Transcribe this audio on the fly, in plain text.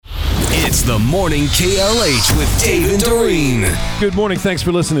It's the Morning KLH with Dave and Dorene. Good morning. Thanks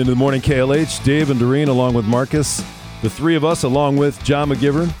for listening to the Morning KLH. Dave and Dorene along with Marcus. The three of us along with John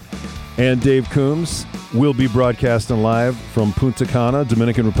McGivern and Dave Coombs will be broadcasting live from Punta Cana,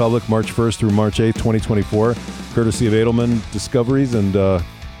 Dominican Republic, March 1st through March 8th, 2024, courtesy of Edelman Discoveries. And we're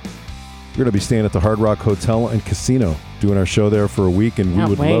going to be staying at the Hard Rock Hotel and Casino, doing our show there for a week. And we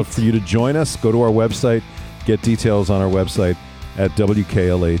would love for you to join us. Go to our website, get details on our website at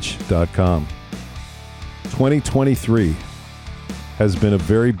WKLH.com. 2023 has been a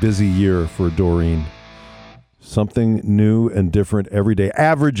very busy year for Dorene. Something new and different every day,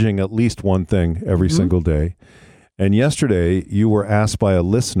 averaging at least one thing every single day. And yesterday, you were asked by a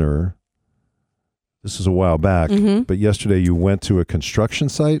listener, this is a while back, but yesterday you went to a construction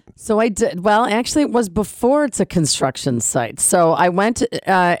site? So I did. Well, actually, it was before it's a construction site. So I went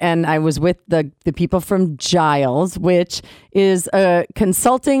and I was with the people from Giles, which is a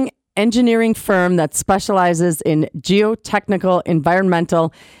consulting engineering firm that specializes in geotechnical,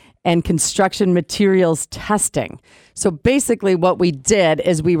 environmental, and construction materials testing. So basically what we did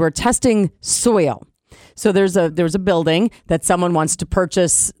is we were testing soil. So there's a building that someone wants to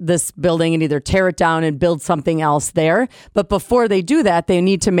purchase this building and either tear it down and build something else there. But before they do that, they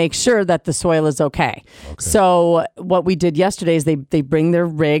need to make sure that the soil is okay. So what we did yesterday is they bring their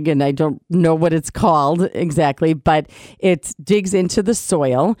rig, and I don't know what it's called exactly, but it digs into the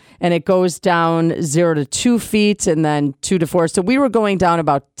soil and it goes down 0 to 2 feet and then 2 to 4. So we were going down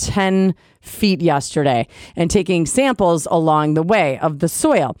about 10 feet yesterday and taking samples along the way of the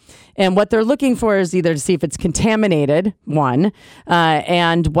soil. And what they're looking for is either to see if it's contaminated,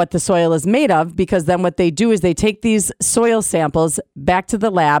 and what the soil is made of, because then what they do is they take these soil samples back to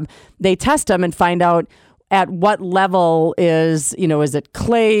the lab, they test them and find out at what level is it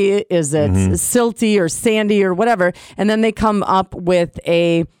clay, is it silty or sandy or whatever, and then they come up with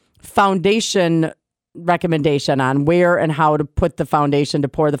a foundation recommendation on where and how to put the foundation, to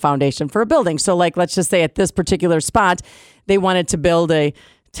pour the foundation for a building. So like, let's just say at this particular spot, they wanted to build a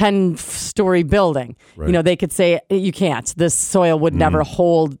 10-story building. Right. They could say, you can't. This soil would never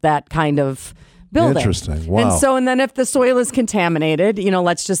hold that kind of building. Interesting. Wow. And then if the soil is contaminated,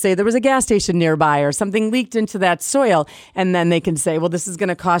 let's just say there was a gas station nearby or something leaked into that soil, and then they can say, well, this is going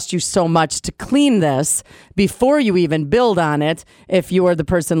to cost you so much to clean this before you even build on it. If you are the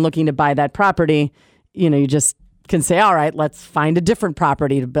person looking to buy that property, you just can say, all right, let's find a different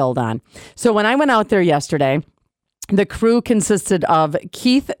property to build on. So when I went out there yesterday, the crew consisted of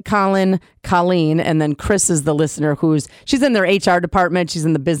Keith, Colin, Colleen, and then Chris is the listener she's in their HR department. She's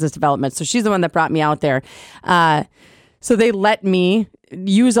in the business development. So she's the one that brought me out there. So they let me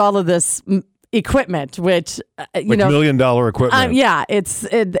use all of this equipment, which, $1 million equipment. Yeah,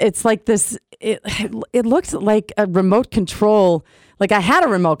 it's like this. It looked like a remote control. Like I had a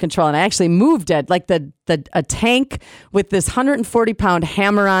remote control and I actually moved it, like a tank with this 140-pound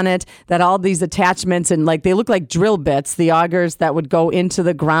hammer on it, that all these attachments, and like they look like drill bits, the augers that would go into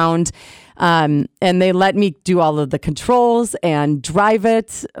the ground. And they let me do all of the controls and drive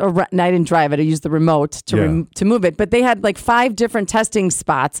it. I didn't drive it. I used the remote to move it. But they had like 5 different testing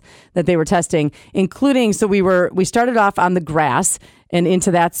spots that they were testing, including, so we started off on the grass and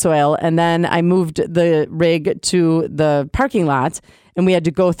into that soil. And then I moved the rig to the parking lot, and we had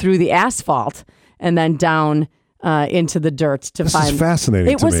to go through the asphalt and then down into the dirt to find. This is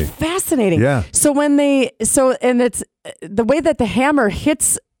fascinating to me. It was fascinating. Yeah. So and it's the way that the hammer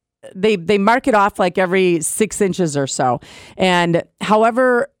hits, they mark it off like every 6 inches or so. And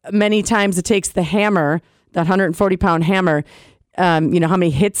however many times it takes the hammer, that 140-pound hammer, how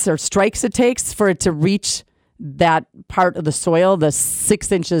many hits or strikes it takes for it to reach that part of the soil, the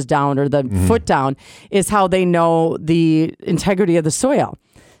 6 inches down or the foot down, is how they know the integrity of the soil.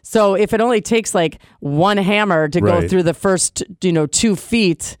 So if it only takes like one hammer to go through the first, 2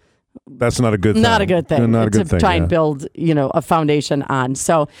 feet, that's not a good thing. Not a good thing. Not a good thing. To try and build, a foundation on.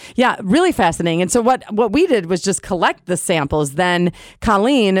 So yeah, really fascinating. And so what we did was just collect the samples. Then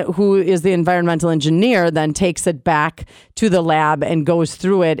Colleen, who is the environmental engineer, then takes it back to the lab and goes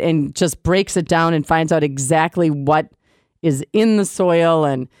through it and just breaks it down and finds out exactly what is in the soil.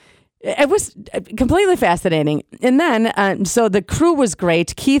 And it was completely fascinating. And then, so the crew was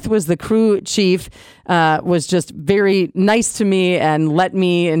great. Keith was the crew chief, was just very nice to me and let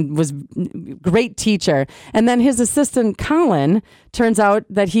me, and was great teacher. And then his assistant, Colin, turns out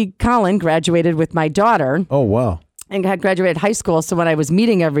that Colin graduated with my daughter. Oh, wow. And had graduated high school. So when I was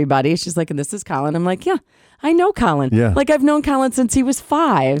meeting everybody, she's like, and this is Colin. I'm like, yeah, I know Colin. Yeah. Like I've known Colin since he was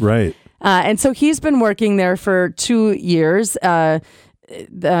 5. Right. And so he's been working there for 2 years.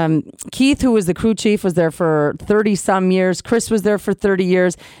 Keith, who was the crew chief, was there for 30 some years. Chris was there for 30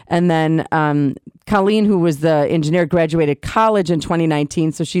 years. And then Colleen, who was the engineer, graduated college in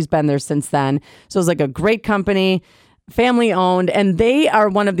 2019. So she's been there since then. So it was like a great company, family owned. And they are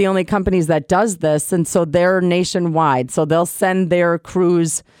one of the only companies that does this. And so they're nationwide. So they'll send their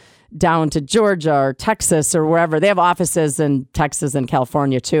crews down to Georgia or Texas or wherever. They have offices in Texas and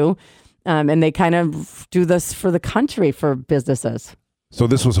California too. And they kind of do this for the country for businesses. So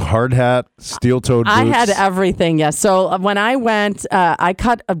this was hard hat, steel-toed boots? I had everything, yes. So when I went, I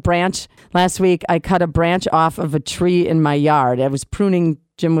cut a branch last week. I cut a branch off of a tree in my yard. I was pruning.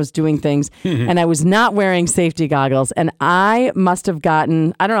 Jim was doing things, and I was not wearing safety goggles. And I must have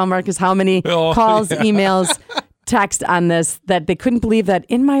gotten, I don't know, Marcus, how many calls, emails, text on this that they couldn't believe that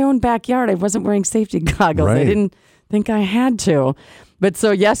in my own backyard I wasn't wearing safety goggles. Right. I didn't think I had to. But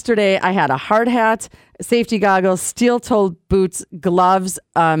so yesterday I had a hard hat, safety goggles, steel-toed boots, gloves,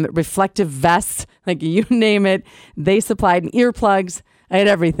 reflective vests, like you name it. They supplied earplugs. I had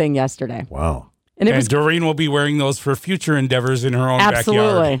everything yesterday. Wow. And it was Dorene will be wearing those for future endeavors in her own backyard.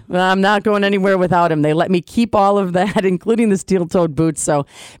 absolutely. I'm not going anywhere without him. They let me keep all of that, including the steel-toed boots. So,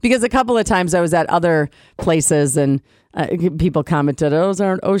 because a couple of times I was at other places and people commented, those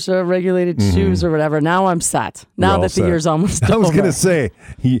aren't OSHA regulated shoes or whatever. Now I'm set. Now that the year's almost over. I was going to say,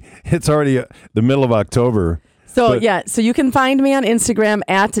 it's already the middle of October. So so you can find me on Instagram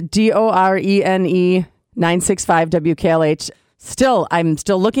at DORENE 965 WKLH. I'm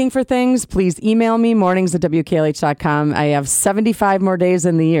still looking for things. Please email me, mornings@WKLH.com. I have 75 more days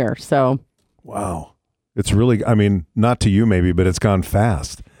in the year. So, wow. It's really, I mean, not to you maybe, but it's gone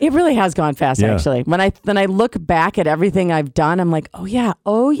fast. It really has gone fast, actually. When I look back at everything I've done, I'm like, oh yeah.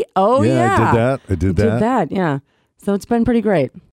 I did that. I did that, yeah. So it's been pretty great.